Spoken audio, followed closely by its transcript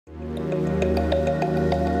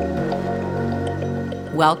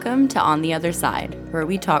Welcome to On the Other Side, where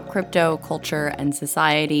we talk crypto, culture, and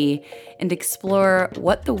society and explore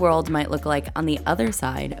what the world might look like on the other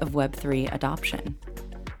side of Web3 adoption.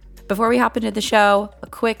 Before we hop into the show, a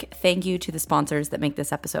quick thank you to the sponsors that make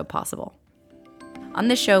this episode possible. On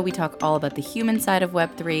this show, we talk all about the human side of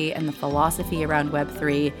Web3 and the philosophy around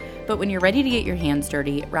Web3, but when you're ready to get your hands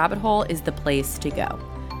dirty, Rabbit Hole is the place to go.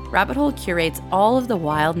 Rabbit Hole curates all of the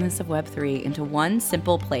wildness of Web3 into one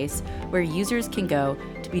simple place where users can go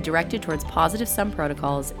to be directed towards positive sum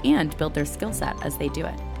protocols and build their skill set as they do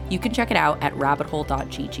it. You can check it out at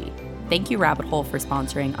rabbithole.gg. Thank you, Rabbit Hole, for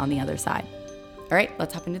sponsoring On the Other Side. All right,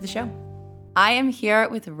 let's hop into the show. I am here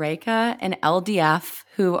with Reka and LDF,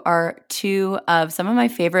 who are two of some of my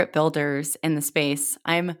favorite builders in the space.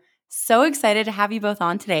 I'm so excited to have you both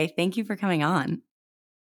on today. Thank you for coming on.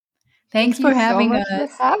 Thanks for having us. So much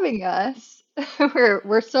for having us.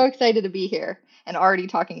 We're so excited to be here and already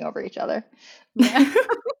talking over each other. Yeah.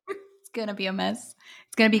 It's going to be a mess.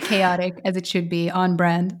 It's going to be chaotic as it should be, on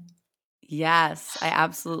brand. Yes, I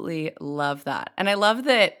absolutely love that. And I love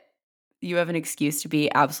that you have an excuse to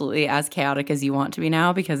be absolutely as chaotic as you want to be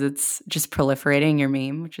now because it's just proliferating your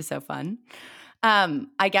meme, which is so fun.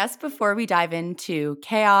 I guess before we dive into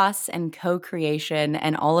chaos and co-creation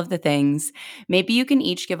and all of the things, maybe you can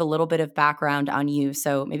each give a little bit of background on you.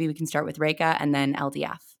 So maybe we can start with Reka and then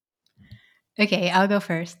LDF. Okay, I'll go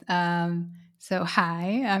first. So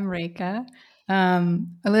hi, I'm Reka. A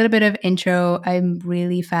little bit of intro. I'm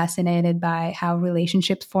really fascinated by how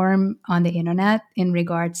relationships form on the internet in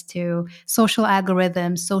regards to social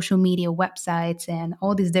algorithms, social media websites, and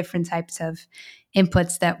all these different types of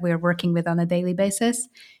inputs that we're working with on a daily basis.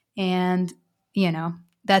 And,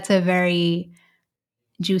 that's a very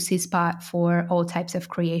juicy spot for all types of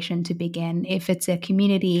creation to begin. If it's a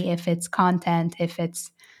community, if it's content, if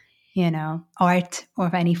it's art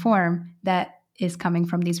of any form that is coming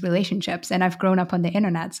from these relationships. And I've grown up on the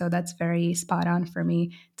internet, so that's very spot on for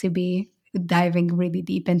me to be diving really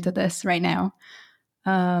deep into this right now.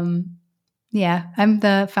 Yeah, I'm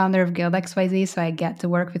the founder of Guild XYZ, so I get to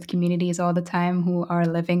work with communities all the time who are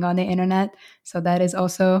living on the internet. So that is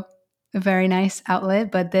also a very nice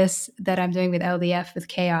outlet. But this that I'm doing with LDF with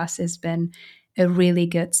Chaos has been a really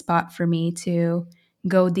good spot for me to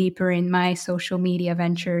go deeper in my social media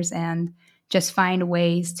ventures and just find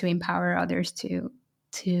ways to empower others to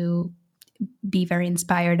be very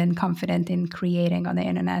inspired and confident in creating on the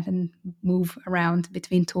internet and move around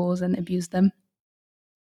between tools and abuse them.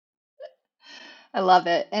 I love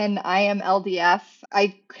it. And I am LDF.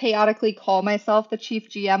 I chaotically call myself the Chief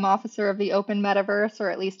GM Officer of the Open Metaverse, or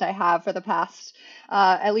at least I have for the past,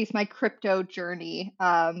 at least my crypto journey,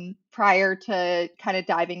 prior to kind of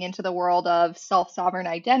diving into the world of self-sovereign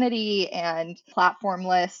identity and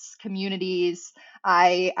platformless communities.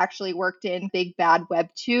 I actually worked in big bad Web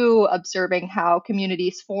 2, observing how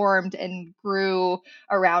communities formed and grew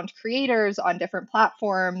around creators on different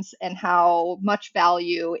platforms and how much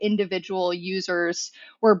value individual users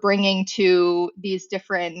were bringing to these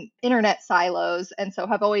different internet silos. And so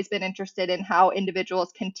have always been interested in how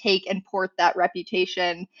individuals can take and port that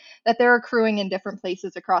reputation that they're accruing in different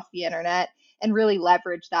places across the internet and really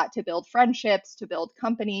leverage that to build friendships, to build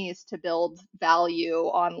companies, to build value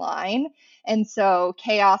online. And so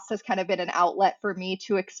Chaos has kind of been an outlet for me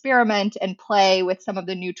to experiment and play with some of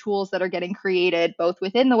the new tools that are getting created, both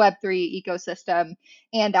within the Web3 ecosystem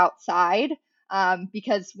and outside.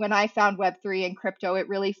 Because when I found Web3 and crypto, it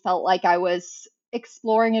really felt like I was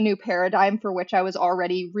exploring a new paradigm for which I was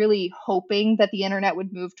already really hoping that the internet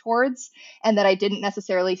would move towards, and that I didn't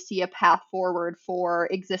necessarily see a path forward for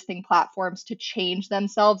existing platforms to change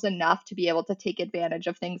themselves enough to be able to take advantage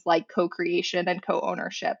of things like co-creation and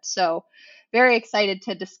co-ownership. So very excited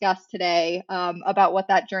to discuss today about what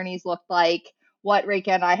that journey's looked like, what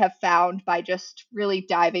Reka and I have found by just really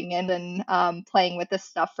diving in and playing with this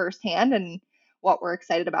stuff firsthand, and what we're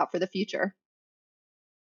excited about for the future.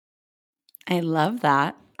 I love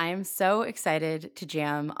that. I am so excited to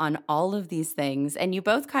jam on all of these things. And you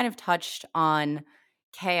both kind of touched on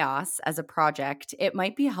Chaos as a project. It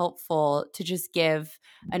might be helpful to just give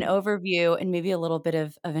an overview and maybe a little bit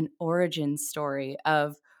of an origin story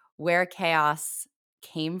of where Chaos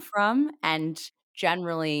came from and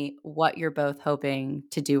generally what you're both hoping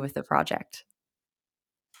to do with the project.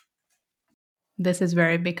 This is where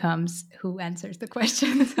it becomes who answers the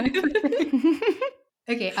question.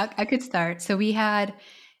 Okay, I could start. So we had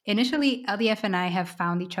initially LDF and I have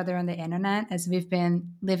found each other on the internet as we've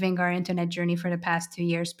been living our internet journey for the past 2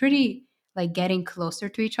 years, pretty like getting closer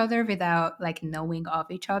to each other without like knowing of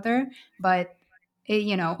each other. But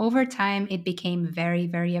over time, it became very,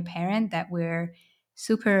 very apparent that we're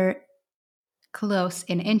super close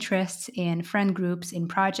in interests, in friend groups, in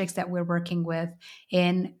projects that we're working with,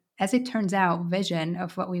 in, as it turns out, vision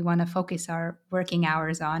of what we want to focus our working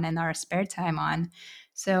hours on and our spare time on.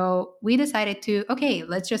 So we decided to, okay,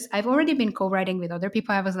 I've already been co-writing with other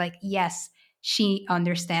people. I was like, yes, she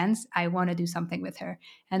understands. I want to do something with her.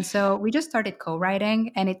 And so we just started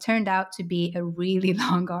co-writing, and it turned out to be a really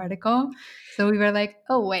long article. So we were like,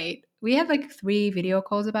 oh, wait, we had like 3 video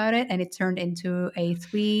calls about it, and it turned into a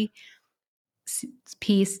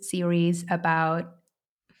 3-piece series about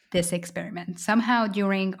this experiment. Somehow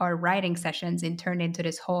during our writing sessions, it turned into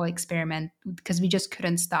this whole experiment because we just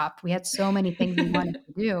couldn't stop. We had so many things we wanted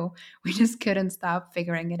to do. We just couldn't stop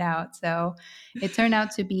figuring it out. So it turned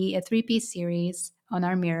out to be a 3-piece series on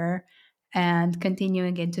our mirror and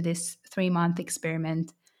continuing into this 3-month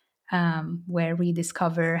experiment, where we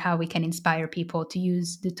discover how we can inspire people to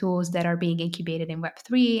use the tools that are being incubated in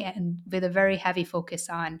Web3, and with a very heavy focus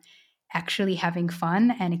on actually having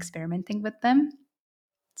fun and experimenting with them.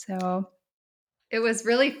 So It was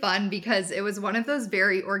really fun because it was one of those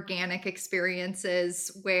very organic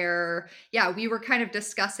experiences where, yeah, we were kind of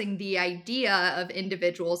discussing the idea of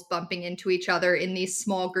individuals bumping into each other in these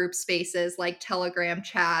small group spaces like Telegram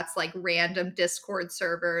chats, like random Discord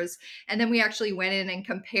servers. And then we actually went in and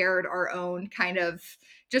compared our own kind of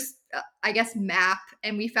just, I guess, map.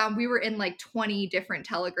 And we found we were in like 20 different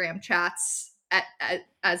Telegram chats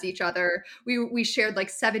as each other. We shared like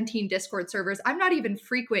 17 Discord servers. I'm not even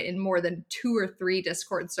frequent in more than 2 or 3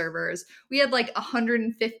 Discord servers. We had like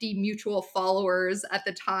 150 mutual followers at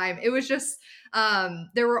the time. It was just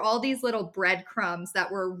there were all these little breadcrumbs that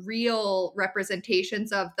were real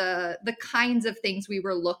representations of the kinds of things we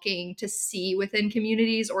were looking to see within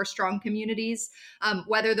communities or strong communities,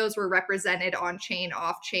 whether those were represented on chain,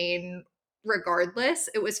 off chain, regardless.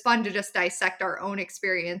 It was fun to just dissect our own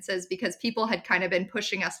experiences because people had kind of been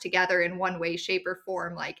pushing us together in one way, shape, or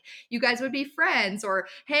form. Like, you guys would be friends, or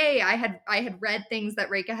hey, I had read things that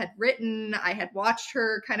Reka had written. I had watched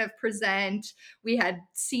her kind of present. We had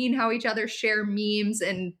seen how each other share memes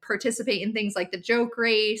and participate in things like the joke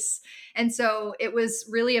race. And so it was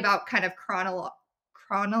really about kind of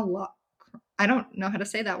I don't know how to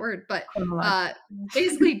say that word, but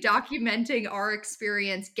basically documenting our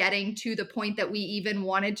experience getting to the point that we even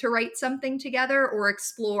wanted to write something together or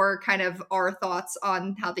explore kind of our thoughts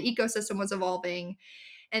on how the ecosystem was evolving.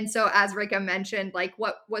 And so, as Rika mentioned, like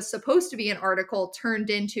what was supposed to be an article turned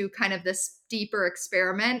into kind of this deeper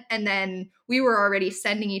experiment. And then we were already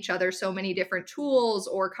sending each other so many different tools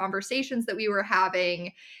or conversations that we were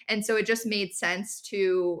having. And so it just made sense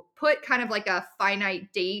to put kind of like a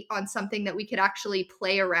finite date on something that we could actually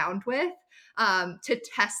play around with. To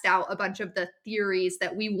test out a bunch of the theories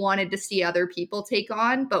that we wanted to see other people take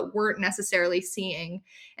on, but weren't necessarily seeing.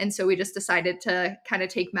 And so we just decided to kind of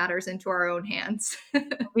take matters into our own hands.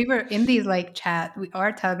 we were in these like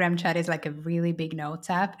our Telegram chat is like a really big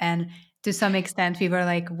notes app. And to some extent, we were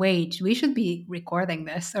like, wait, we should be recording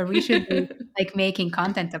this, or we should be like making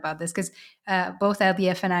content about this. Because both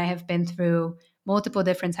LDF and I have been through multiple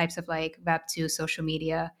different types of like Web2 social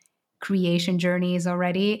media creation journeys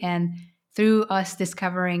already. And through us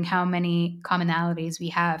discovering how many commonalities we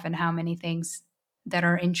have and how many things that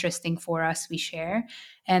are interesting for us we share,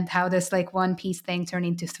 and how this like 1-piece thing turned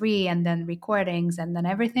into 3, and then recordings, and then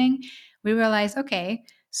everything, we realized, okay,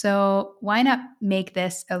 so why not make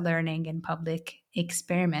this a learning and public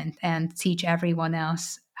experiment and teach everyone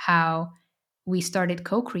else how we started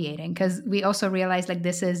co-creating? Because we also realized like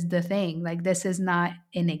this is the thing, like this is not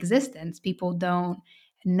in existence. People don't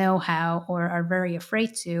know how, or are very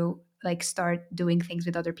afraid to like start doing things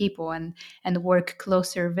with other people and work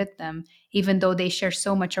closer with them, even though they share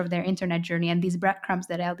so much of their internet journey. And these breadcrumbs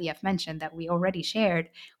that LDF mentioned that we already shared,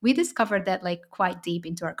 we discovered that like quite deep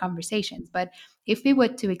into our conversations. But if we were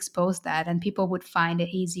to expose that, and people would find it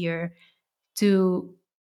easier to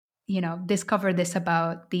discover this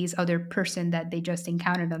about these other person that they just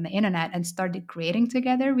encountered on the internet and started creating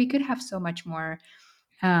together, we could have so much more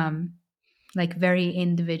um, like very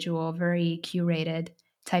individual, very curated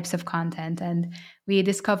types of content. And we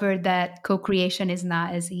discovered that co-creation is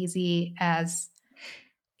not as easy as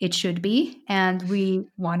it should be. And we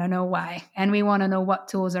want to know why. And we want to know what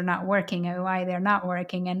tools are not working and why they're not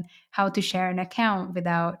working, and how to share an account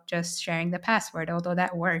without just sharing the password, although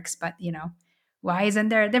that works. But, why isn't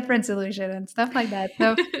there a different solution and stuff like that?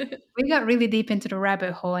 So we got really deep into the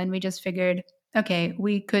rabbit hole, and we just figured, okay,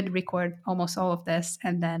 we could record almost all of this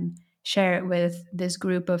and then share it with this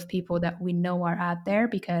group of people that we know are out there,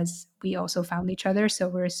 because we also found each other. So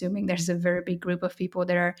we're assuming there's a very big group of people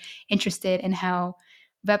that are interested in how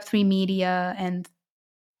Web3 media and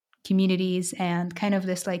communities and kind of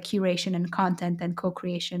this like curation and content and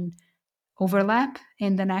co-creation overlap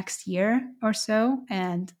in the next year or so,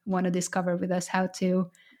 and want to discover with us how to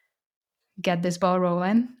get this ball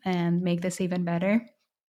rolling and make this even better.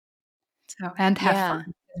 So, and have fun,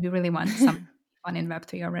 Yeah. because we really want some fun in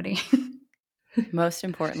Web3 already. Most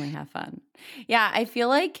importantly, have fun. Yeah, I feel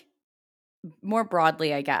like more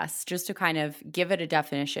broadly, I guess, just to kind of give it a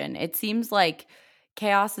definition, it seems like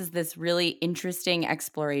chaos is this really interesting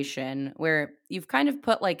exploration where you've kind of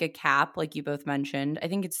put like a cap, like you both mentioned. I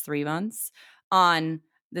think it's 3 months on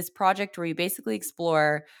this project where you basically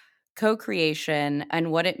explore co creation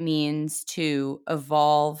and what it means to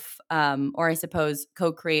evolve, or I suppose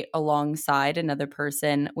co create alongside another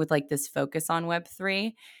person with like this focus on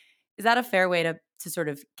Web3. Is that a fair way to sort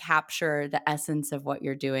of capture the essence of what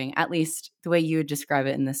you're doing, at least the way you would describe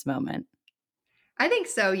it in this moment? I think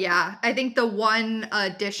so, yeah. I think the one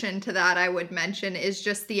addition to that I would mention is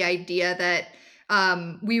just the idea that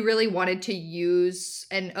we really wanted to use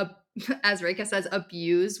and, as Reka says,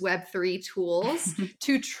 abuse Web3 tools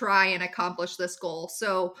to try and accomplish this goal.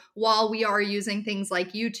 So while we are using things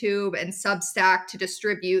like YouTube and Substack to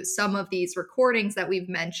distribute some of these recordings that we've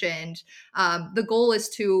mentioned, the goal is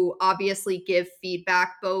to obviously give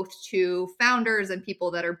feedback both to founders and people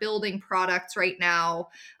that are building products right now,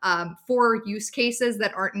 for use cases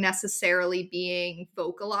that aren't necessarily being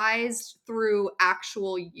vocalized through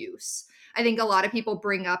actual use. I think a lot of people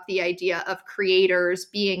bring up the idea of creators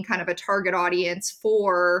being kind of a target audience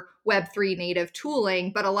for Web3 native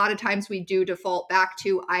tooling, but a lot of times we do default back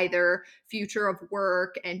to either future of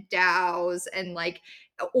work and DAOs and like,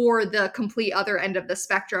 or the complete other end of the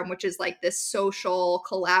spectrum, which is like this social,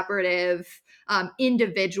 collaborative,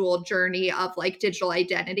 individual journey of like digital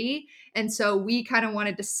identity. And so we kind of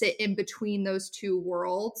wanted to sit in between those two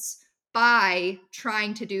worlds by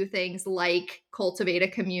trying to do things like cultivate a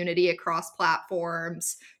community across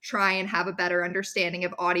platforms, try and have a better understanding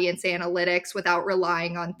of audience analytics without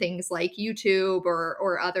relying on things like YouTube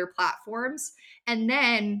or other platforms. And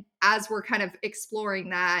then as we're kind of exploring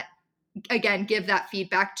that, again, give that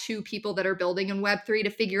feedback to people that are building in Web3 to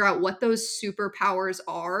figure out what those superpowers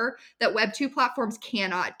are that Web2 platforms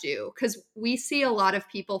cannot do. Because we see a lot of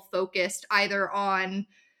people focused either on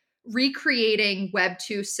recreating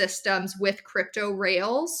Web2 systems with crypto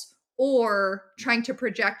rails or trying to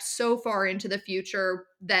project so far into the future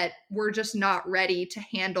that we're just not ready to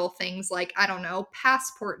handle things like, I don't know,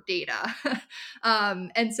 passport data.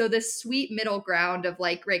 And so this sweet middle ground of,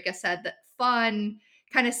 like Reka said, that fun,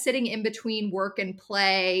 kind of sitting in between work and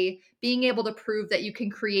play, being able to prove that you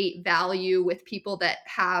can create value with people that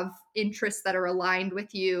have interests that are aligned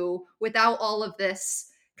with you without all of this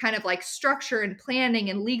kind of like structure and planning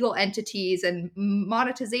and legal entities and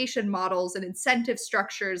monetization models and incentive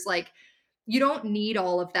structures. Like, you don't need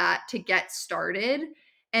all of that to get started.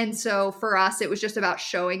 And so for us, it was just about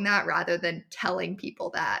showing that rather than telling people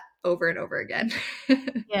that over and over again.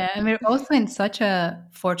 Yeah, and we're also in such a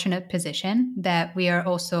fortunate position that we are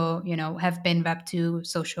also, have been Web2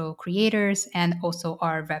 social creators and also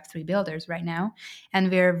are Web3 builders right now. And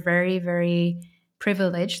we're very, very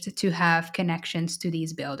privileged to have connections to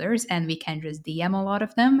these builders, and we can just DM a lot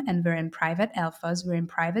of them. And we're in private alphas, we're in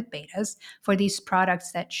private betas for these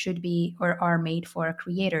products that should be or are made for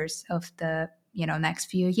creators of the next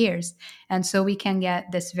few years. And so we can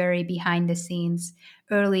get this very behind the scenes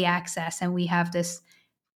early access, and we have this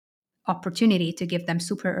opportunity to give them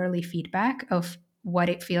super early feedback of what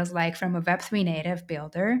it feels like from a Web3 native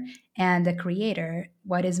builder and a creator,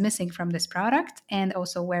 what is missing from this product, and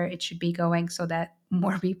also where it should be going so that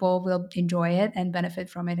more people will enjoy it and benefit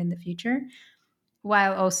from it in the future.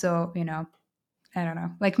 While also, I don't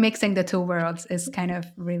know, like mixing the two worlds is kind of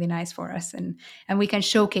really nice for us. And we can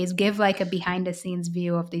showcase, give like a behind the scenes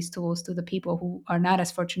view of these tools to the people who are not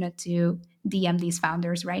as fortunate to DM these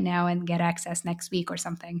founders right now and get access next week or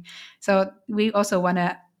something. So we also want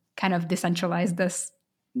to kind of decentralize this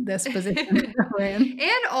position that we're in.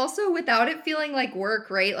 And also without it feeling like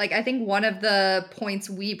work, right? Like, I think one of the points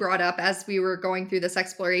we brought up as we were going through this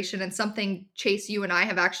exploration, and something Chase, you and I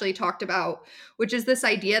have actually talked about, which is this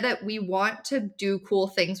idea that we want to do cool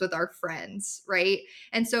things with our friends, right?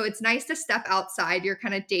 And so it's nice to step outside your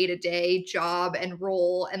kind of day-to-day job and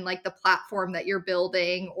role and like the platform that you're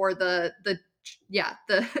building or the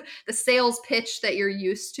the sales pitch that you're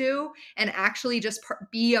used to, and actually just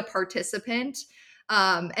be a participant.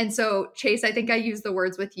 And so, Chase, I think I used the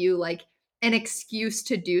words with you, like an excuse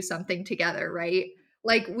to do something together, right?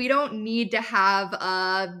 Like, we don't need to have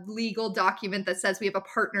a legal document that says we have a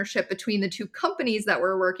partnership between the two companies that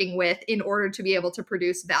we're working with in order to be able to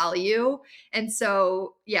produce value. And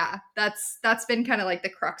so, yeah, that's been kind of like the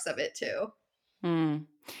crux of it too. Hmm.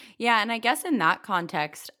 Yeah, and I guess in that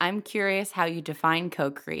context, I'm curious how you define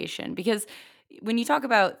co-creation, because when you talk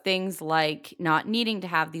about things like not needing to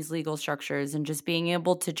have these legal structures and just being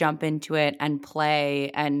able to jump into it and play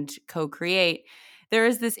and co-create, there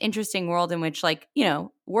is this interesting world in which, like,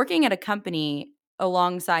 working at a company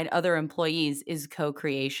alongside other employees is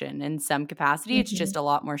co-creation in some capacity. It's just a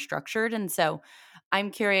lot more structured. And so I'm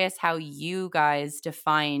curious how you guys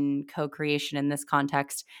define co-creation in this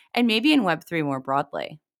context and maybe in Web3 more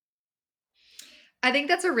broadly. I think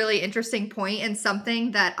that's a really interesting point and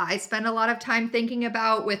something that I spend a lot of time thinking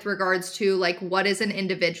about with regards to like, what is an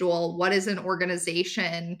individual? What is an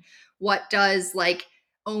organization? What does like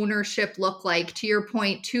ownership look like? To your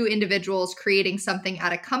point, two individuals creating something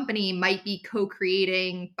at a company might be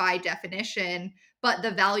co-creating by definition, but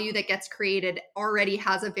the value that gets created already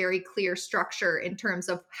has a very clear structure in terms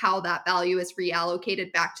of how that value is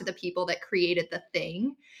reallocated back to the people that created the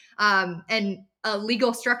thing. And a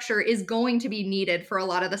legal structure is going to be needed for a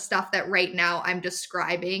lot of the stuff that right now I'm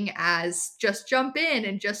describing as just jump in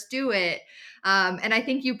and just do it. And I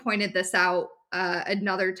think you pointed this out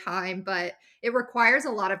another time, but it requires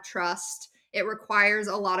a lot of trust. It requires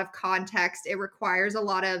a lot of context. It requires a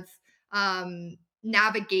lot of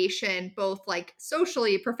navigation, both like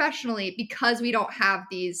socially, professionally, because we don't have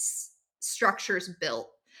these structures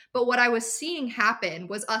built. But what I was seeing happen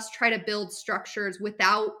was us try to build structures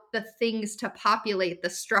without the things to populate the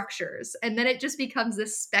structures. And then it just becomes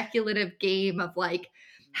this speculative game of like,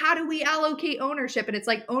 how do we allocate ownership? And it's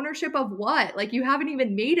like, ownership of what? Like, you haven't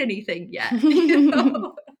even made anything yet.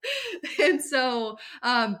 And so,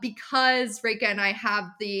 because Reka and I have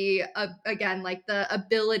the, again, like the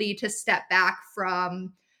ability to step back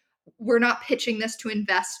from, we're not pitching this to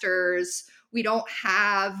investors. We don't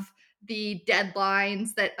have the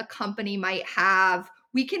deadlines that a company might have.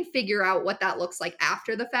 We can figure out what that looks like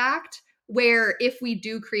after the fact, where if we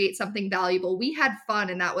do create something valuable, we had fun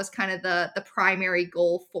and that was kind of the primary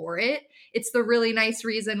goal for it. It's the really nice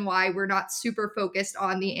reason why we're not super focused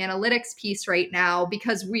on the analytics piece right now,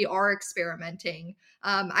 because we are experimenting.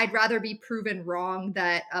 I'd rather be proven wrong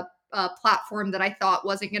that a platform that I thought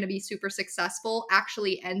wasn't going to be super successful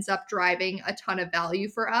actually ends up driving a ton of value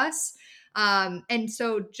for us. And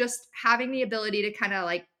so just having the ability to kind of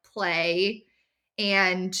like play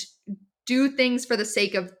and do things for the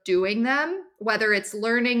sake of doing them, whether it's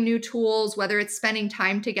learning new tools, whether it's spending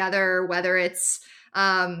time together, whether it's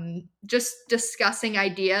just discussing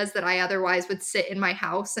ideas that I otherwise would sit in my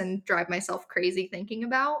house and drive myself crazy thinking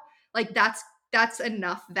about, like that's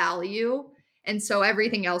enough value. And so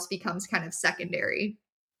everything else becomes kind of secondary.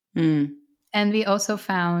 Mm. And we also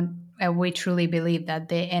found, we truly believe that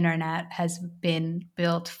the internet has been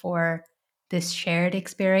built for this shared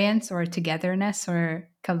experience or togetherness or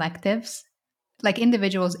collectives, like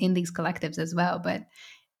individuals in these collectives as well. But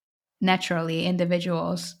naturally,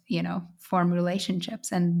 individuals, form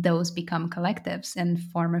relationships and those become collectives and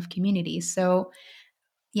form of communities. So,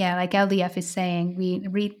 yeah, like LDF is saying,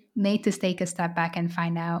 we need to take a step back and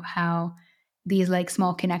find out how these like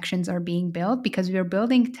small connections are being built, because we're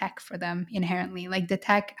building tech for them inherently. Like the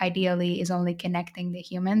tech ideally is only connecting the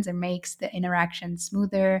humans and makes the interaction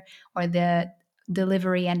smoother, or the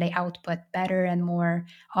delivery and the output better and more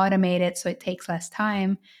automated, so it takes less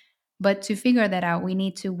time. But to figure that out, we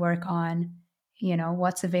need to work on,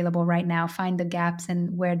 what's available right now, find the gaps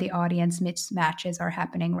and where the audience mismatches are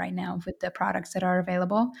happening right now with the products that are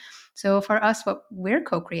available. So for us, what we're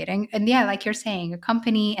co-creating, and yeah, like you're saying, a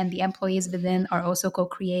company and the employees within are also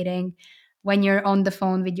co-creating. When you're on the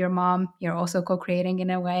phone with your mom, you're also co-creating in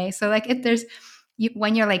a way. So like if there's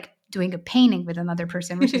when you're like doing a painting with another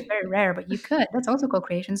person, which is very rare, but you could, that's also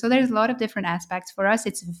co-creation. So there's a lot of different aspects. For us,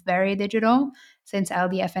 it's very digital. Since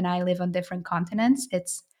LDF and I live on different continents,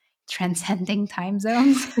 it's transcending time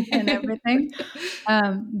zones and everything.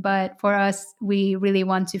 But for us, we really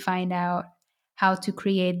want to find out how to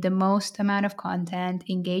create the most amount of content,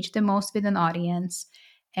 engage the most with an audience,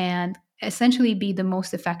 and essentially be the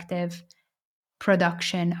most effective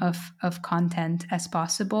production of content as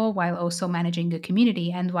possible, while also managing the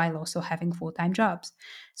community and while also having full-time jobs.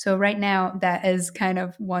 So right now, that is kind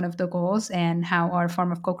of one of the goals, and how our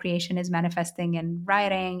form of co-creation is manifesting in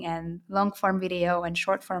writing and long-form video and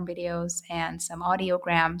short-form videos and some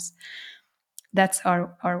audiograms. That's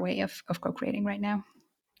our way of co-creating right now.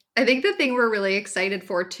 I think the thing we're really excited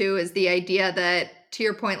for too is the idea that, to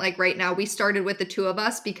your point, like right now, we started with the two of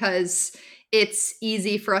us because it's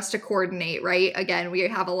easy for us to coordinate, right? Again, we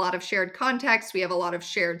have a lot of shared context, we have a lot of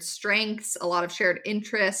shared strengths, a lot of shared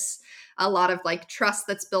interests, a lot of like trust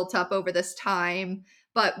that's built up over this time.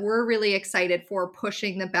 But we're really excited for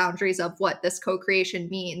pushing the boundaries of what this co-creation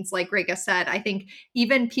means. Like Reka said, I think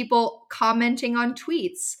even people commenting on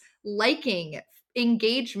tweets, liking,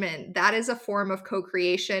 engagement, that is a form of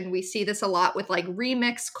co-creation. We see this a lot with like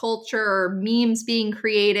remix culture, memes being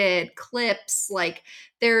created, clips. Like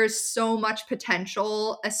there's so much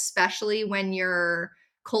potential, especially when you're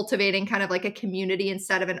cultivating kind of like a community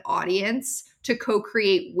instead of an audience, to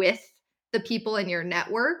co-create with the people in your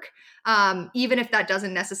network. Even if that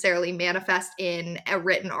doesn't necessarily manifest in a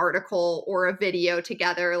written article or a video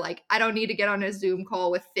together. Like, I don't need to get on a Zoom call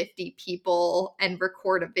with 50 people and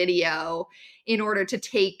record a video in order to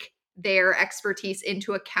take their expertise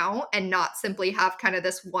into account and not simply have kind of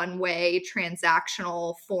this one-way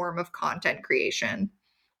transactional form of content creation.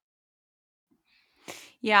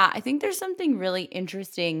 Yeah, I think there's something really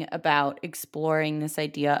interesting about exploring this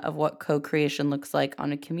idea of what co-creation looks like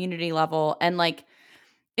on a community level. And like,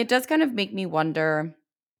 it does kind of make me wonder,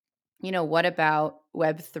 what about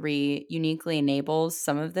Web3 uniquely enables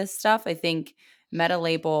some of this stuff? I think Meta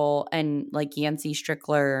Label and like Yancey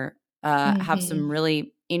Strickler have some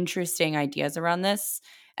really interesting ideas around this.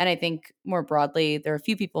 And I think more broadly, there are a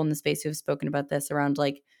few people in the space who have spoken about this around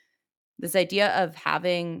like this idea of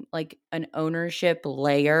having like an ownership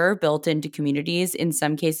layer built into communities in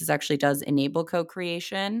some cases actually does enable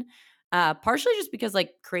co-creation, partially just because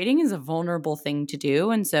like creating is a vulnerable thing to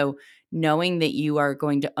do. And so knowing that you are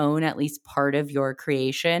going to own at least part of your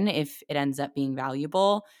creation if it ends up being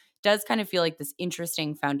valuable does kind of feel like this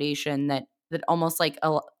interesting foundation that almost like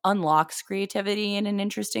unlocks creativity in an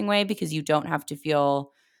interesting way, because you don't have to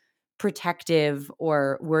feel protective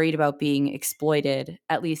or worried about being exploited,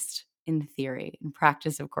 at least in theory. In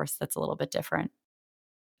practice, of course, that's a little bit different.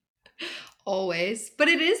 Always. But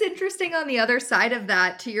it is interesting on the other side of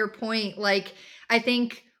that, to your point. Like, I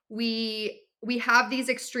think we have these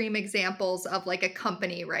extreme examples of like a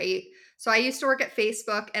company, right? So I used to work at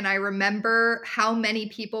Facebook, and I remember how many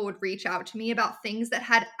people would reach out to me about things that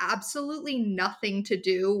had absolutely nothing to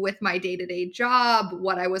do with my day-to-day job,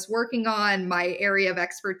 what I was working on, my area of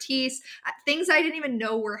expertise, things I didn't even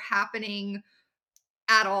know were happening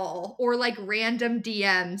at all, or like random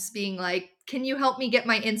DMs being like, can you help me get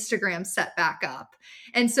my Instagram set back up?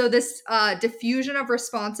 And so this diffusion of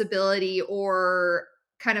responsibility, or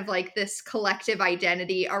kind of like this collective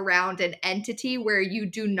identity around an entity where you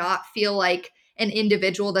do not feel like an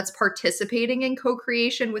individual that's participating in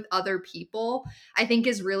co-creation with other people, I think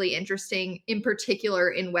is really interesting, in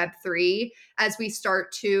particular in Web3, as we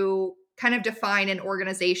start to kind of define an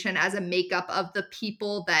organization as a makeup of the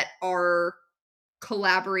people that are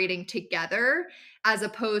collaborating together, as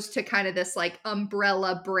opposed to kind of this like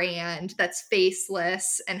umbrella brand that's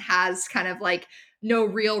faceless and has kind of like no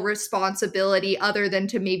real responsibility other than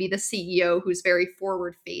to maybe the CEO, who's very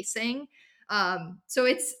forward facing. So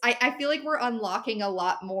I feel like we're unlocking a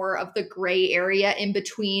lot more of the gray area in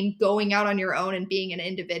between going out on your own and being an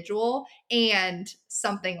individual and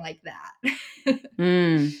something like that.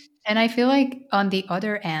 Mm. And I feel like on the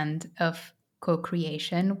other end of co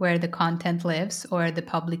creation, where the content lives, or the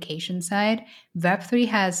publication side, Web3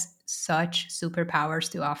 has such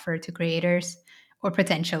superpowers to offer to creators, or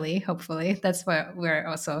potentially, hopefully. That's what we're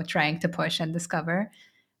also trying to push and discover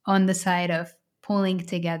on the side of pulling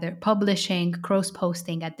together, publishing, cross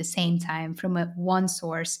posting at the same time from one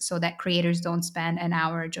source, so that creators don't spend an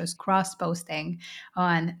hour just cross posting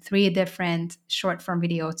on 3 different short form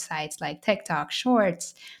video sites like TikTok,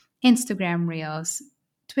 Shorts, Instagram Reels,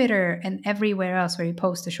 Twitter, and everywhere else where you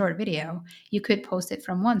post a short video. You could post it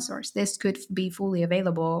from one source. This could be fully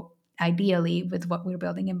available, ideally, with what we're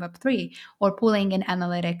building in Web3, or pulling in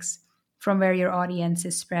analytics from where your audience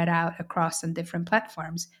is spread out across some different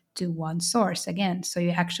platforms to one source again. So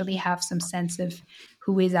you actually have some sense of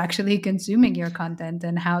who is actually consuming your content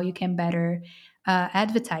and how you can better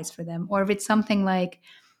advertise for them. Or if it's something like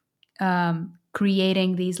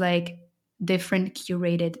creating these like different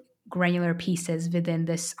curated granular pieces within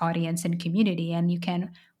this audience and community, and you can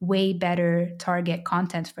way better target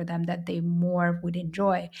content for them that they more would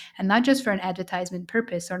enjoy, and not just for an advertisement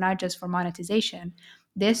purpose or not just for monetization.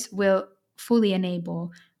 This will fully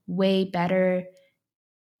enable way better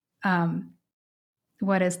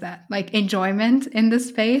what is that, like, enjoyment in the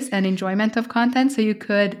space and enjoyment of content. So you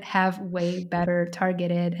could have way better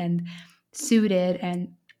targeted and suited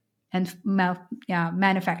and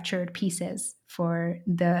manufactured pieces for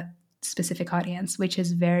the specific audience, which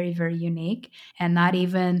is very, very unique. And not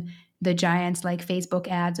even the giants like Facebook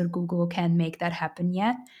ads or Google can make that happen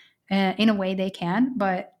yet. In a way they can,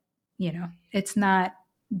 but it's not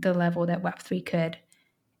the level that Web3 could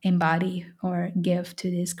embody or give to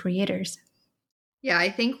these creators. Yeah, I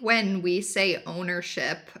think when we say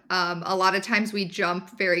ownership, a lot of times we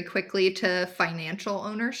jump very quickly to financial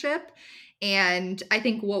ownership. And I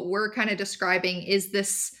think what we're kind of describing is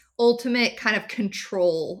this ultimate kind of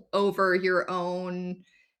control over your own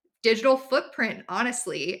digital footprint,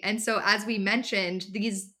 honestly. And so, as we mentioned,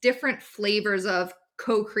 these different flavors of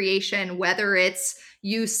co creation, whether it's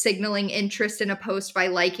you signaling interest in a post by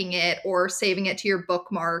liking it or saving it to your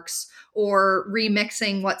bookmarks or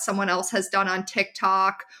remixing what someone else has done on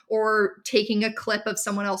TikTok or taking a clip of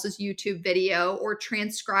someone else's YouTube video or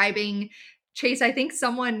transcribing. Chase, I think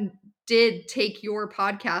someone did take your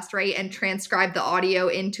podcast, right, and transcribe the audio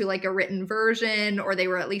into like a written version, or they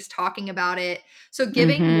were at least talking about it. So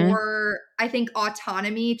giving more, I think,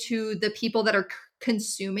 autonomy to the people that are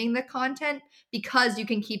consuming the content, because you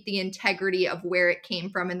can keep the integrity of where it came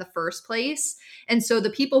from in the first place. And so the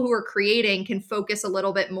people who are creating can focus a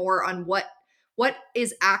little bit more on what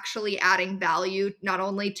is actually adding value, not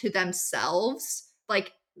only to themselves.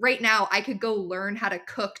 Like right now, I could go learn how to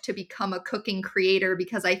cook to become a cooking creator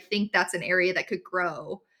because I think that's an area that could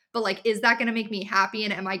grow. But like, is that going to make me happy?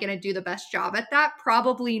 And am I going to do the best job at that?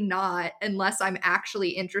 Probably not, unless I'm actually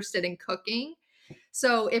interested in cooking.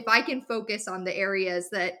 So if I can focus on the areas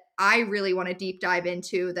that I really want to deep dive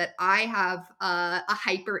into, that I have a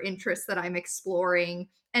hyper interest that I'm exploring,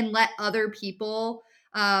 and let other people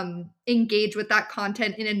engage with that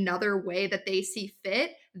content in another way that they see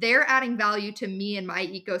fit, they're adding value to me and my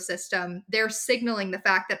ecosystem. They're signaling the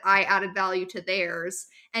fact that I added value to theirs.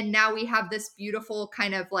 And now we have this beautiful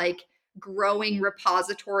kind of like growing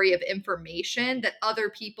repository of information that other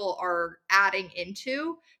people are adding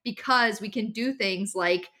into, because we can do things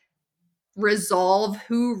like resolve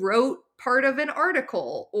who wrote part of an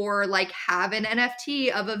article, or like have an NFT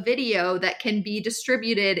of a video that can be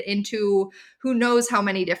distributed into who knows how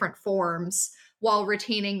many different forms, while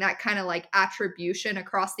retaining that kind of like attribution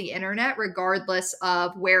across the internet, regardless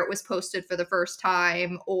of where it was posted for the first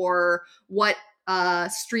time or what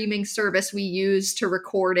streaming service we use to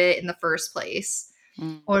record it in the first place.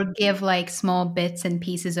 Or give like small bits and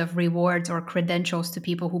pieces of rewards or credentials to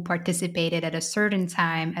people who participated at a certain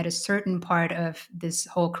time at a certain part of this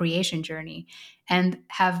whole creation journey, and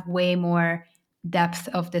have way more depth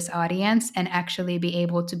of this audience and actually be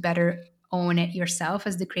able to better own it yourself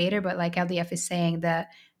as the creator. But like LDF is saying, that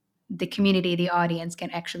the community, the audience can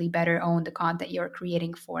actually better own the content you're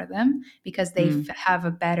creating for them, because they have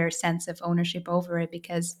a better sense of ownership over it,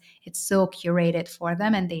 because it's so curated for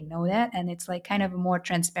them and they know that. And it's like kind of a more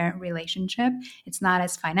transparent relationship. It's not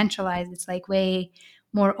as financialized. It's like way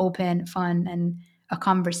more open, fun, and a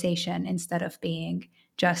conversation instead of being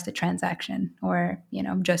just a transaction or,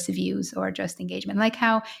 just views or just engagement. Like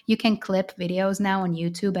how you can clip videos now on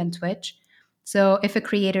YouTube and Twitch. So if a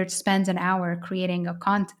creator spends an hour creating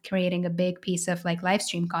a big piece of like live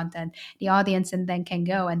stream content, the audience and then can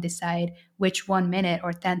go and decide which 1 minute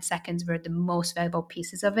or 10 seconds were the most valuable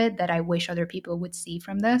pieces of it that I wish other people would see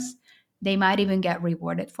from this. They might even get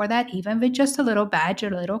rewarded for that, even with just a little badge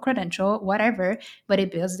or a little credential, whatever, but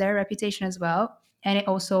it builds their reputation as well. And it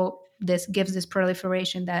also this gives this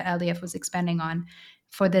proliferation that LDF was expanding on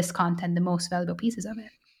for this content, the most valuable pieces of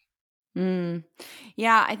it.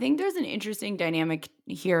 Yeah, I think there's an interesting dynamic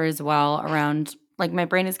here as well around, like, my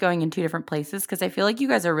brain is going in two different places because I feel like you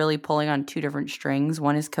guys are really pulling on two different strings.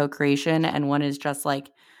 One is co-creation and one is just like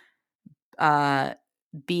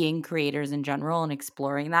being creators in general and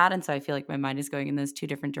exploring that. And so I feel like my mind is going in those two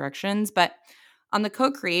different directions. But on the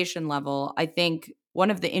co-creation level, I think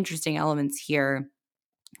one of the interesting elements here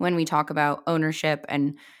when we talk about ownership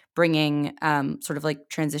and bringing sort of like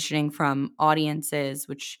transitioning from audiences,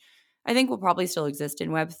 which I think will probably still exist in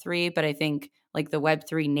Web3, but I think like the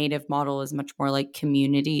Web3 native model is much more like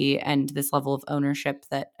community and this level of ownership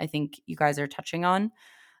that I think you guys are touching on.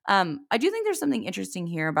 I do think there's something interesting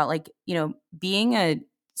here about like, being a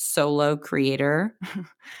solo creator.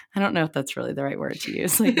 I don't know if that's really the right word to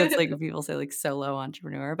use. Like that's like when people say like solo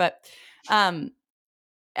entrepreneur, but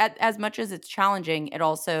as much as it's challenging, it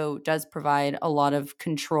also does provide a lot of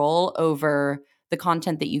control over the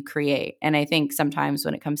content that you create. And I think sometimes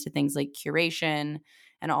when it comes to things like curation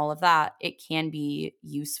and all of that, it can be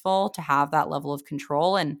useful to have that level of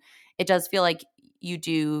control. And it does feel like you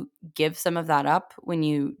do give some of that up when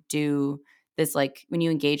you do this, like when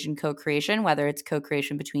you engage in co-creation, whether it's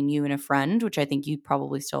co-creation between you and a friend, which I think you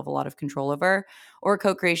probably still have a lot of control over, or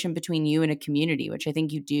co-creation between you and a community, which I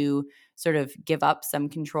think you do sort of give up some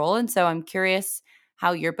control. And so I'm curious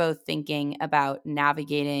how you're both thinking about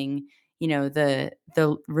navigating,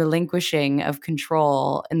 the relinquishing of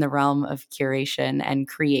control in the realm of curation and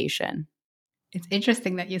creation. It's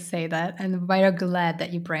interesting that you say that, and I'm very glad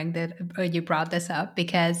that you brought this up,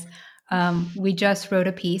 because we just wrote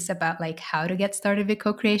a piece about like how to get started with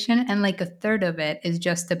co-creation, and like a third of it is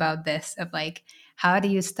just about this, of like how do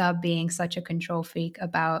you stop being such a control freak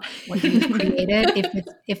about what you've created,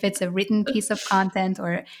 if it's a written piece of content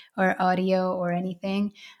or audio or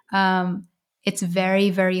anything. It's very,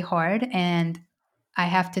 very hard, and I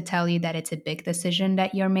have to tell you that it's a big decision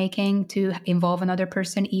that you're making to involve another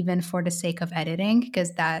person, even for the sake of editing,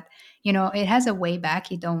 because that, it has a way back.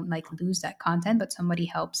 You don't like lose that content, but somebody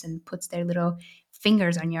helps and puts their little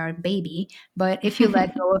fingers on your baby. But if you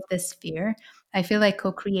let go of this fear, I feel like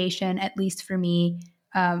co-creation, at least for me,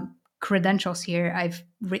 credentials here, I've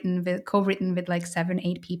co-written with like 7,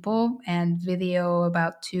 8 people, and video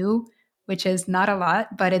about 2, which is not a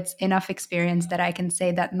lot, but it's enough experience that I can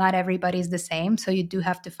say that not everybody's the same. So you do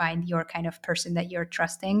have to find your kind of person that you're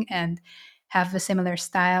trusting and have a similar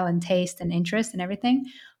style and taste and interest and everything.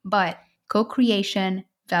 But co-creation,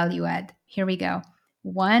 value add. Here we go.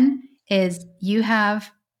 One is you have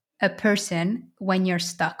a person when you're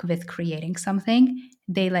stuck with creating something,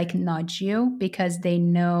 they like nudge you because they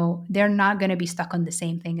know they're not going to be stuck on the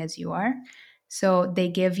same thing as you are. So they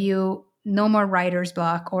give you no more writer's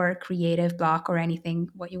block or creative block or anything,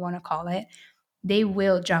 what you want to call it. They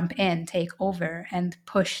will jump in, take over, and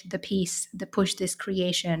push this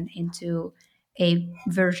creation into a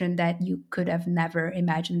version that you could have never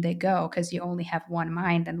imagined it go, because you only have one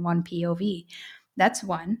mind and one POV. That's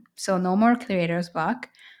one. So no more creator's block.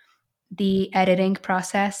 The editing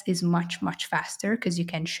process is much, much faster because you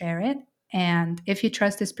can share it. And if you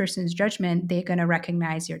trust this person's judgment, they're going to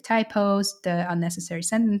recognize your typos, the unnecessary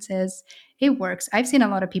sentences. It works. I've seen a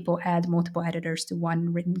lot of people add multiple editors to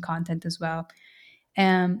one written content as well.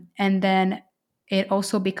 And then it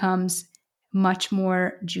also becomes much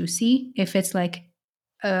more juicy if it's like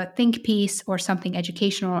a think piece or something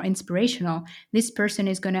educational or inspirational. This person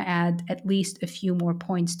is going to add at least a few more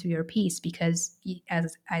points to your piece because,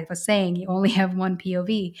 as I was saying, you only have one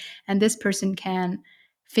POV, and this person can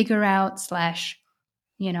figure out slash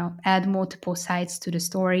add multiple sides to the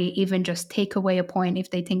story, even just take away a point if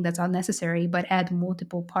they think that's unnecessary, but add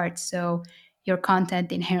multiple parts, so your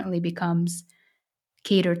content inherently becomes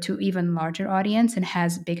catered to even larger audience and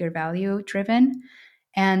has bigger value driven.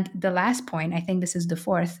 And the last point, I think this is the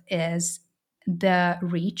fourth, is the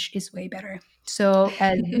reach is way better. So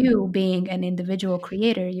as you being an individual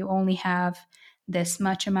creator, you only have this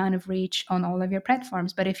much amount of reach on all of your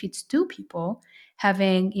platforms. But if it's 2 people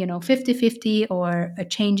having, 50-50 or a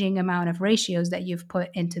changing amount of ratios that you've put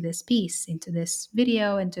into this piece, into this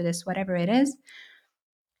video, into this whatever it is,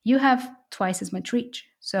 you have twice as much reach.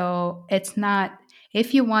 So it's not,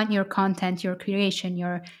 if you want your content, your creation,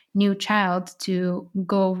 your new child to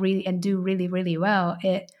go really and do really, really well,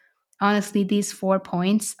 honestly, these 4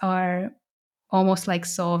 points are almost like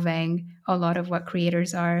solving a lot of what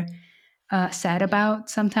creators are sad about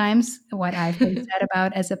sometimes. What I've been sad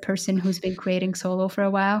about as a person who's been creating solo for a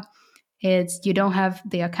while is you don't have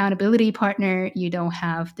the accountability partner, you don't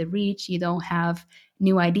have the reach, you don't have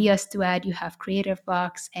new ideas to add, you have creative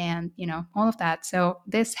blocks and, all of that. So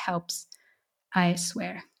this helps, I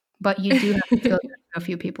swear. But you do have to filter a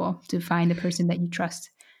few people to find the person that you trust.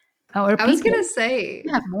 Or I was people. gonna say,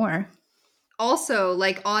 You have more. also,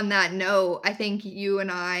 like on that note, I think you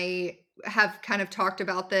and I have kind of talked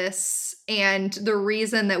about this, and the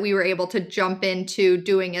reason that we were able to jump into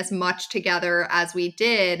doing as much together as we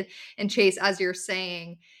did. And Chase, as you're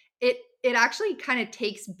saying, it actually kind of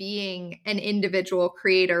takes being an individual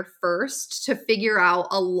creator first to figure out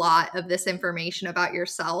a lot of this information about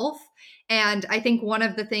yourself. And I think one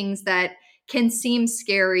of the things that can seem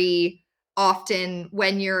scary often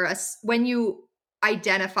when when you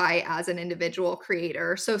identify as an individual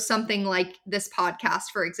creator. So something like this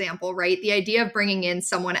podcast, for example, right? The idea of bringing in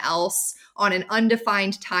someone else on an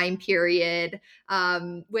undefined time period,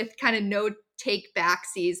 with kind of no take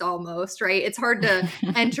backsies almost, right? It's hard to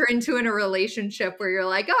enter into in a relationship where you're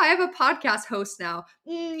like, oh, I have a podcast host now.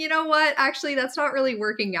 You know what? Actually, that's not really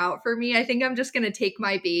working out for me. I think I'm just going to take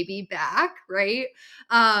my baby back, right?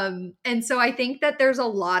 And so I think that there's a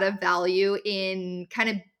lot of value in kind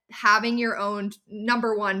of having your own,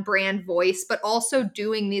 number one, brand voice, but also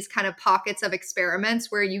doing these kind of pockets of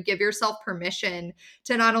experiments where you give yourself permission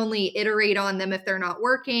to not only iterate on them if they're not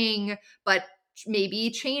working, but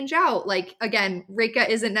maybe change out. Like, again,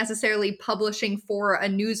 Reka isn't necessarily publishing for a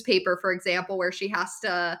newspaper, for example, where she has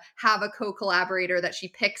to have a co-collaborator that she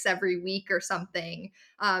picks every week or something.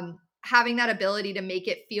 having that ability to make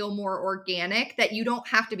it feel more organic, that you don't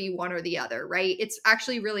have to be one or the other, right? It's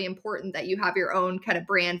actually really important that you have your own kind of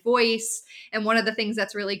brand voice. And one of the things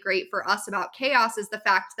that's really great for us about Chaos is the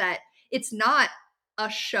fact that it's not a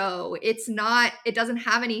show. It doesn't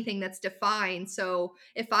have anything that's defined. So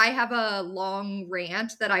if I have a long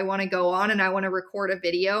rant that I want to go on and I want to record a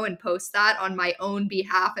video and post that on my own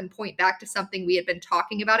behalf and point back to something we had been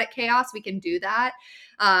talking about at Chaos, we can do that.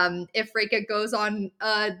 If Reka goes on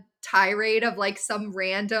a tirade of like some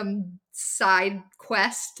random side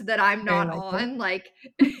quest that I'm not on, like,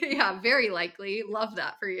 yeah, very likely. Love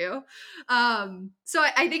that for you. So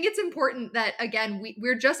I think it's important that, again,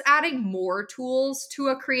 we're just adding more tools to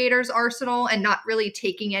a creator's arsenal and not really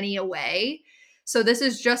taking any away. So this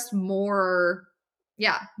is just more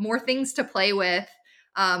things to play with,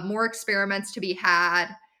 more experiments to be had.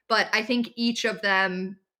 But I think each of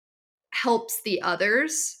them helps the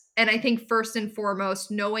others. And I think first and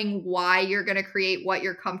foremost, knowing why you're going to create what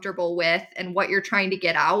you're comfortable with and what you're trying to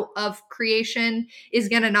get out of creation is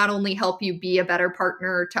going to not only help you be a better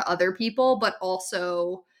partner to other people, but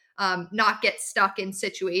also not get stuck in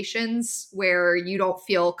situations where you don't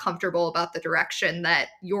feel comfortable about the direction that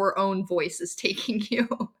your own voice is taking you.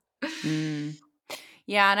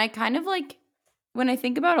 Yeah. And I kind of like, when I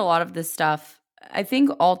think about a lot of this stuff, I think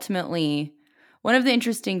ultimately one of the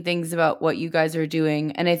interesting things about what you guys are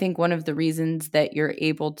doing, and I think one of the reasons that you're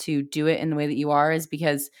able to do it in the way that you are, is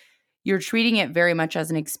because you're treating it very much as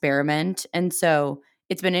an experiment. And so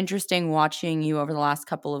it's been interesting watching you over the last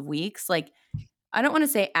couple of weeks. Like, I don't want to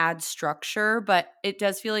say add structure, but it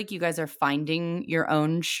does feel like you guys are finding your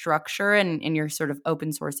own structure and you're sort of open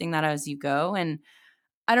sourcing that as you go. And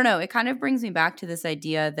I don't know, it kind of brings me back to this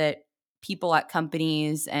idea that people at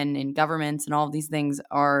companies and in governments and all of these things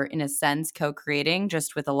are, in a sense, co-creating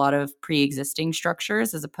just with a lot of pre-existing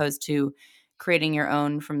structures as opposed to creating your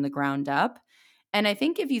own from the ground up. And I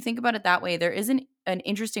think if you think about it that way, there is an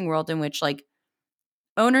interesting world in which, like,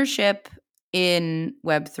 ownership in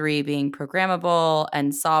Web3 being programmable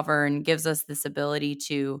and sovereign gives us this ability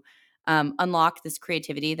to unlock this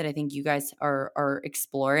creativity that I think you guys are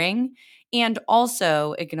exploring, and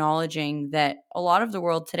also acknowledging that a lot of the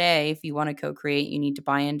world today, if you want to co-create, you need to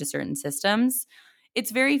buy into certain systems.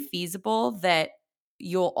 It's very feasible that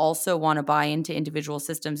you'll also want to buy into individual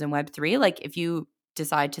systems in Web3. Like, if you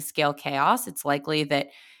decide to scale Chaos, it's likely that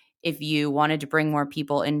if you wanted to bring more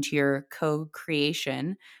people into your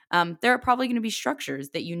co-creation, there are probably going to be structures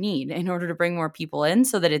that you need in order to bring more people in,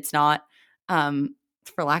 so that it's not,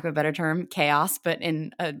 for lack of a better term, chaos, but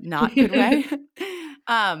in a not good way,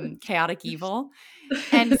 chaotic evil.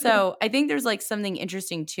 And so I think there's like something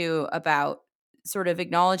interesting too about sort of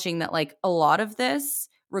acknowledging that, like, a lot of this,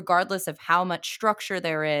 regardless of how much structure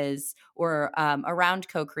there is or around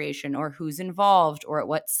co-creation or who's involved or at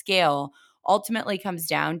what scale, ultimately comes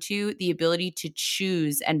down to the ability to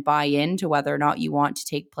choose and buy into whether or not you want to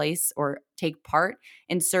take place or take part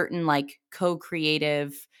in certain, like,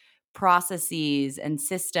 co-creative processes and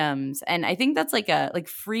systems. And I think that's like a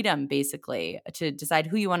freedom, basically, to decide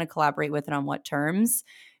who you want to collaborate with and on what terms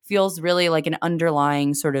feels really like an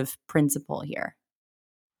underlying sort of principle here.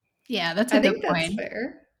 Yeah, that's a good point. That's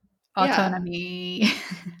fair. Autonomy. Yeah.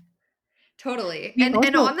 Totally. And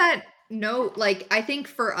on that note, like, I think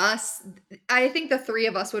for us, I think the three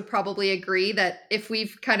of us would probably agree that if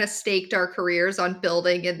we've kind of staked our careers on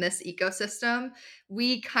building in this ecosystem,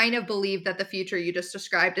 we kind of believe that the future you just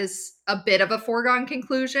described is a bit of a foregone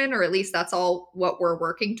conclusion, or at least that's all what we're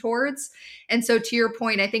working towards. And so, to your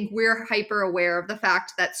point, I think we're hyper aware of the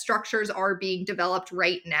fact that structures are being developed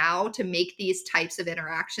right now to make these types of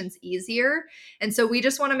interactions easier. And so we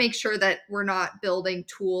just want to make sure that we're not building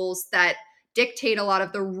tools that dictate a lot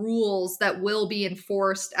of the rules that will be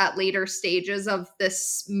enforced at later stages of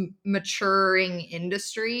this maturing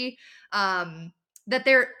industry. That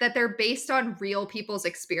they're based on real people's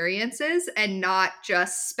experiences and not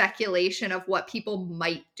just speculation of what people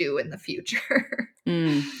might do in the future.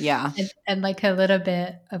 Yeah. And like a little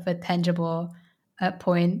bit of a tangible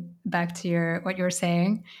point back to what you were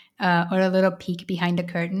saying, or a little peek behind the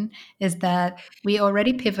curtain, is that we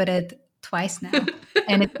already pivoted twice now.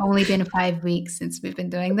 And it's only been 5 weeks since we've been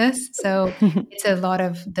doing this. So it's a lot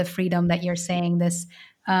of the freedom that you're saying, this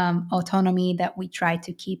autonomy that we try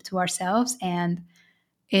to keep to ourselves. And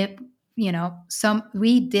it,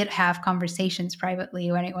 we did have conversations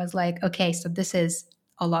privately when it was like, okay, so this is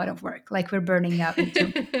a lot of work. Like, we're burning out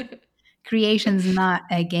into creation's not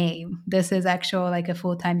a game. This is actual, like, a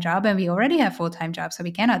full-time job, and we already have full-time jobs, so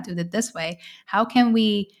we cannot do it this way. How can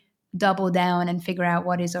we double down and figure out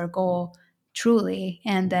what is our goal truly,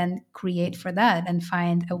 and then create for that and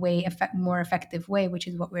find a way, more effective way, which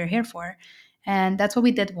is what we're here for. And that's what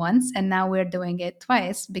we did once, and now we're doing it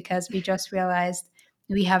twice because we just realized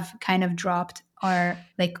we have kind of dropped our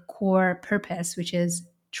like core purpose, which is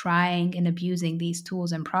trying and abusing these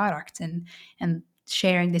tools and products, and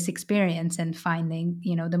sharing this experience and finding,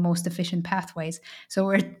 the most efficient pathways. So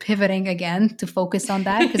we're pivoting again to focus on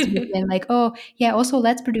that because we've been like, oh yeah, also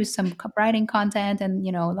let's produce some writing content and,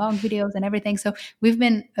 long videos and everything. So we've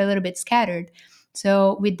been a little bit scattered.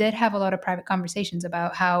 So we did have a lot of private conversations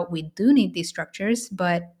about how we do need these structures,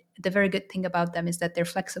 but the very good thing about them is that they're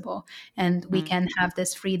flexible, and we can have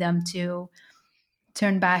this freedom to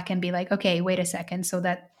turn back and be like, okay, wait a second, so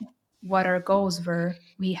that what our goals were,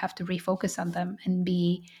 we have to refocus on them and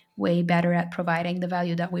be way better at providing the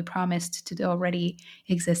value that we promised to the already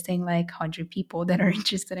existing like 100 people that are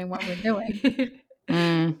interested in what we're doing.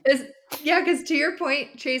 Yeah, because to your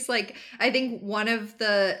point, Chase, like I think one of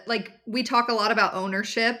the, like, we talk a lot about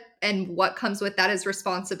ownership and what comes with that is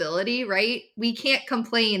responsibility, right? We can't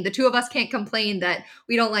complain. The two of us can't complain that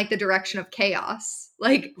we don't like the direction of chaos.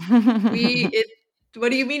 Like what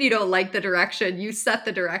do you mean you don't like the direction? You set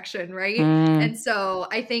the direction, right? And so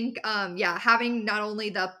I think, having not only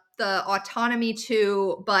the autonomy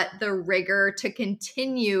to, but the rigor to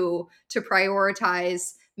continue to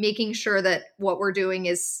prioritize making sure that what we're doing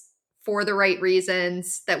is for the right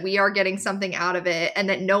reasons, that we are getting something out of it, and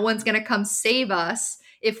that no one's going to come save us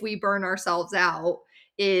if we burn ourselves out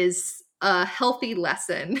is a healthy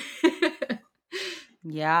lesson.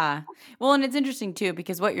 Yeah. Well, and it's interesting too,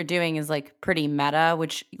 because what you're doing is like pretty meta,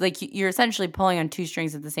 which like you're essentially pulling on two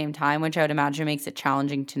strings at the same time, which I would imagine makes it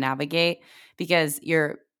challenging to navigate because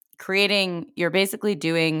you're basically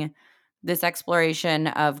doing this exploration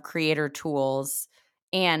of creator tools,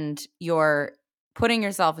 and you're putting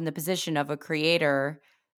yourself in the position of a creator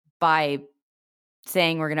by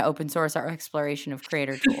saying we're going to open source our exploration of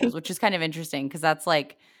creator tools, which is kind of interesting because that's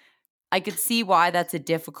like, I could see why that's a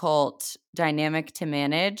difficult dynamic to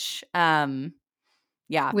manage.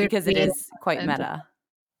 Because it is quite meta.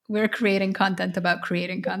 We're creating content about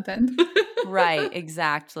creating content. Right,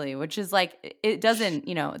 exactly. Which is like, it doesn't,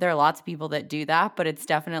 there are lots of people that do that, but it's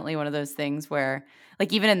definitely one of those things where,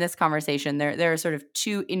 like, even in this conversation, there are sort of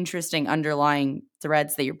two interesting underlying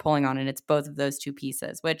threads that you're pulling on, and it's both of those two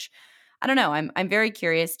pieces, which I don't know. I'm very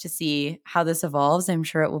curious to see how this evolves. I'm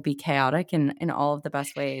sure it will be chaotic in all of the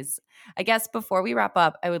best ways. I guess before we wrap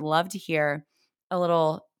up, I would love to hear a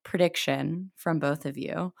little prediction from both of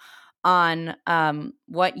you on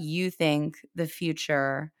what you think the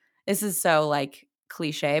future. This is so like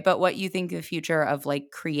cliche, but what you think the future of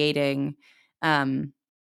like creating in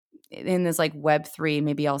this like Web3,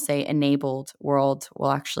 maybe I'll say enabled world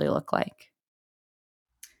will actually look like.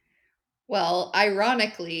 Well,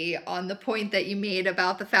 ironically, on the point that you made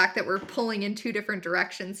about the fact that we're pulling in two different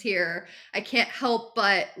directions here, I can't help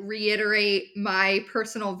but reiterate my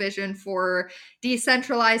personal vision for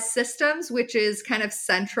decentralized systems, which is kind of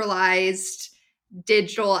centralized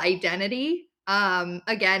digital identity.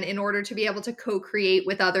 Again, in order to be able to co-create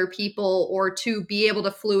with other people or to be able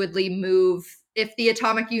to fluidly move, if the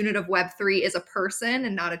atomic unit of Web3 is a person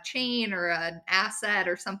and not a chain or an asset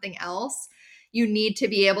or something else, you need to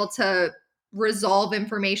be able to resolve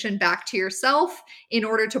information back to yourself in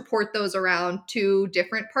order to port those around to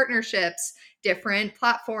different partnerships, different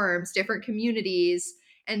platforms, different communities.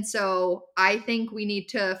 And so I think we need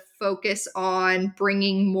to focus on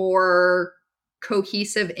bringing more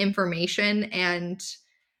cohesive information and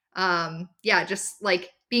just like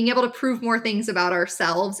being able to prove more things about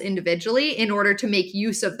ourselves individually in order to make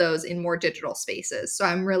use of those in more digital spaces. So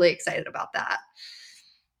I'm really excited about that.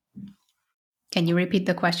 Can you repeat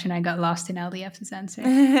the question? I got lost in LDF's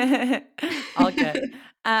answer. All good.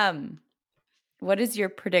 What is your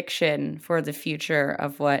prediction for the future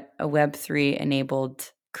of what a Web3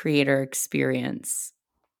 enabled creator experience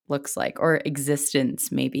looks like, or existence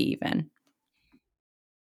maybe even?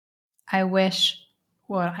 I wish,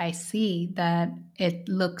 well, I see that it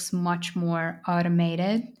looks much more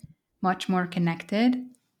automated, much more connected,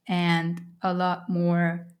 and a lot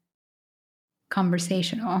more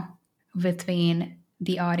conversational between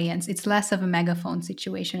the audience. It's less of a megaphone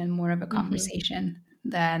situation and more of a conversation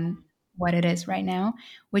than what it is right now,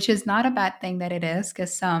 which is not a bad thing that it is,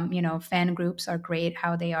 because some, fan groups are great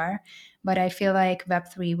how they are. But I feel like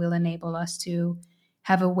Web3 will enable us to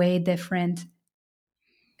have a way different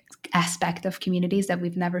aspect of communities that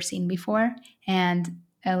we've never seen before, and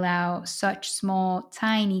allow such small,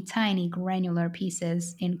 tiny, tiny granular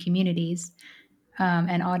pieces in communities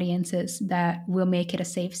and audiences that will make it a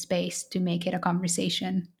safe space to make it a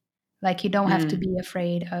conversation. Like, you don't have to be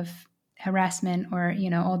afraid of harassment or,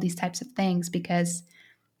 all these types of things, because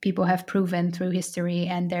people have proven through history,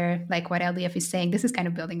 and they're like what LDF is saying. This is kind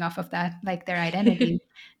of building off of that, like their identity,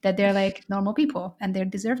 that they're like normal people and they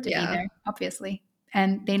deserve to be there, obviously.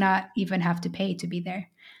 And they not even have to pay to be there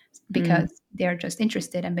because they're just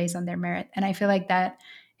interested and based on their merit. And I feel like that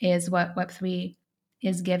is what Web3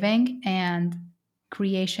 is giving, and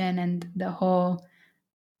creation and the whole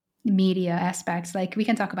media aspects. Like, we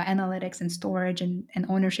can talk about analytics and storage and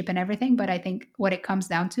ownership and everything, but I think what it comes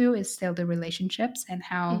down to is still the relationships and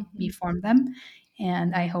how we form them.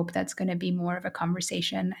 And I hope that's going to be more of a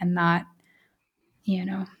conversation and not,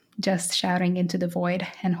 just shouting into the void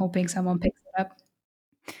and hoping someone picks it up.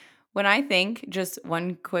 When I think, just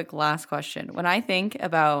one quick last question, when I think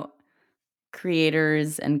about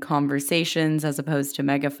creators and conversations as opposed to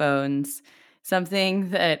megaphones,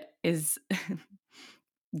 something that is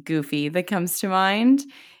goofy that comes to mind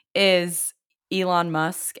is Elon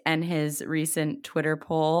Musk and his recent Twitter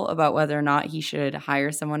poll about whether or not he should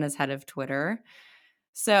hire someone as head of Twitter.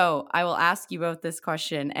 So I will ask you both this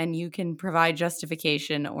question, and you can provide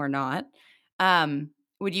justification or not.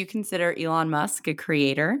 Would you consider Elon Musk a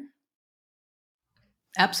creator?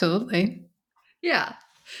 Absolutely. Yeah.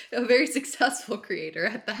 A very successful creator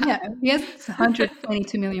at that. Yeah, he has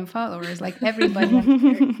 122 million followers. Like, everybody on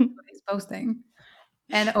Twitter is posting.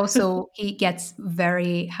 And also, he gets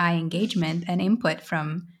very high engagement and input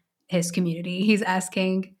from his community. He's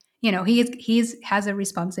asking, he has a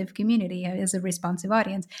responsive community, he has a responsive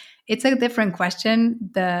audience. It's a different question,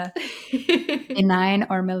 the benign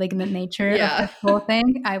or malignant nature of this whole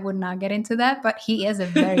thing. I would not get into that, but he is a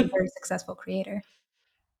very, very successful creator.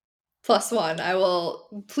 +1. I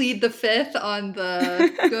will plead the fifth on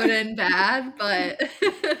the good and bad, but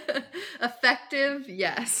effective,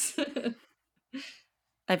 yes.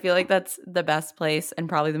 I feel like that's the best place and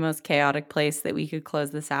probably the most chaotic place that we could close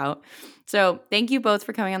this out. So thank you both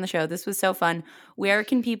for coming on the show. This was so fun. Where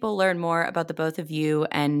can people learn more about the both of you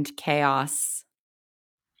and chaos?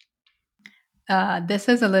 This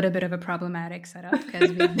is a little bit of a problematic setup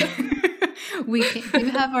because we do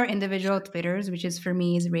have our individual Twitters, which is, for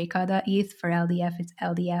me, is Reka.eth. For LDF, it's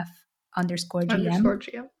LDF_GM.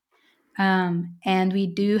 And we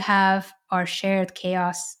do have our shared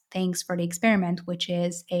chaos things for the experiment, which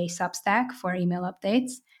is a Substack for email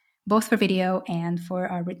updates, both for video and for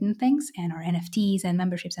our written things and our NFTs and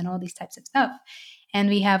memberships and all these types of stuff. And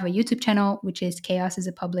we have a YouTube channel, which is Chaos is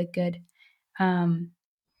a Public Good.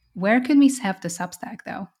 Where can we have the Substack,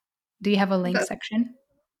 though? Do you have a link section?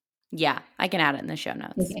 Yeah, I can add it in the show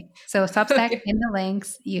notes. Okay. So Substack in the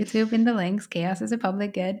links, YouTube in the links, Chaos is a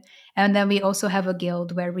Public Good. And then we also have a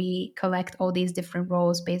guild where we collect all these different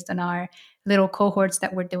roles based on our little cohorts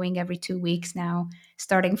that we're doing every 2 weeks now,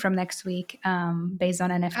 starting from next week, based on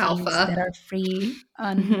NFTs that are free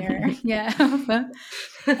on here. Alpha.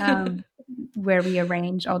 Where we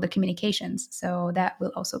arrange all the communications. So that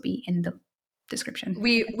will also be in the description.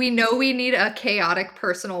 We know we need a chaotic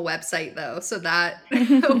personal website, though, so that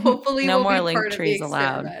hopefully no will more be link part trees of the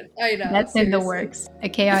allowed. I know. That's seriously in the works. A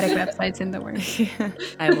chaotic website's in the works.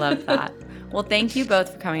 I love that. Well, thank you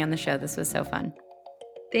both for coming on the show. This was so fun.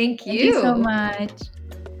 Thank you. Thank you so much.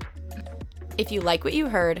 If you like what you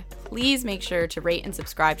heard, please make sure to rate and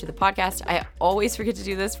subscribe to the podcast. I always forget to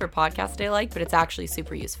do this for podcasts I like, but it's actually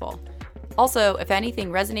super useful. Also, if anything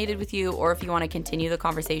resonated with you or if you want to continue the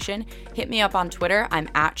conversation, hit me up on Twitter. I'm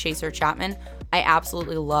 @ChaserChapman. I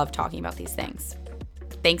absolutely love talking about these things.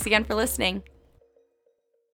 Thanks again for listening.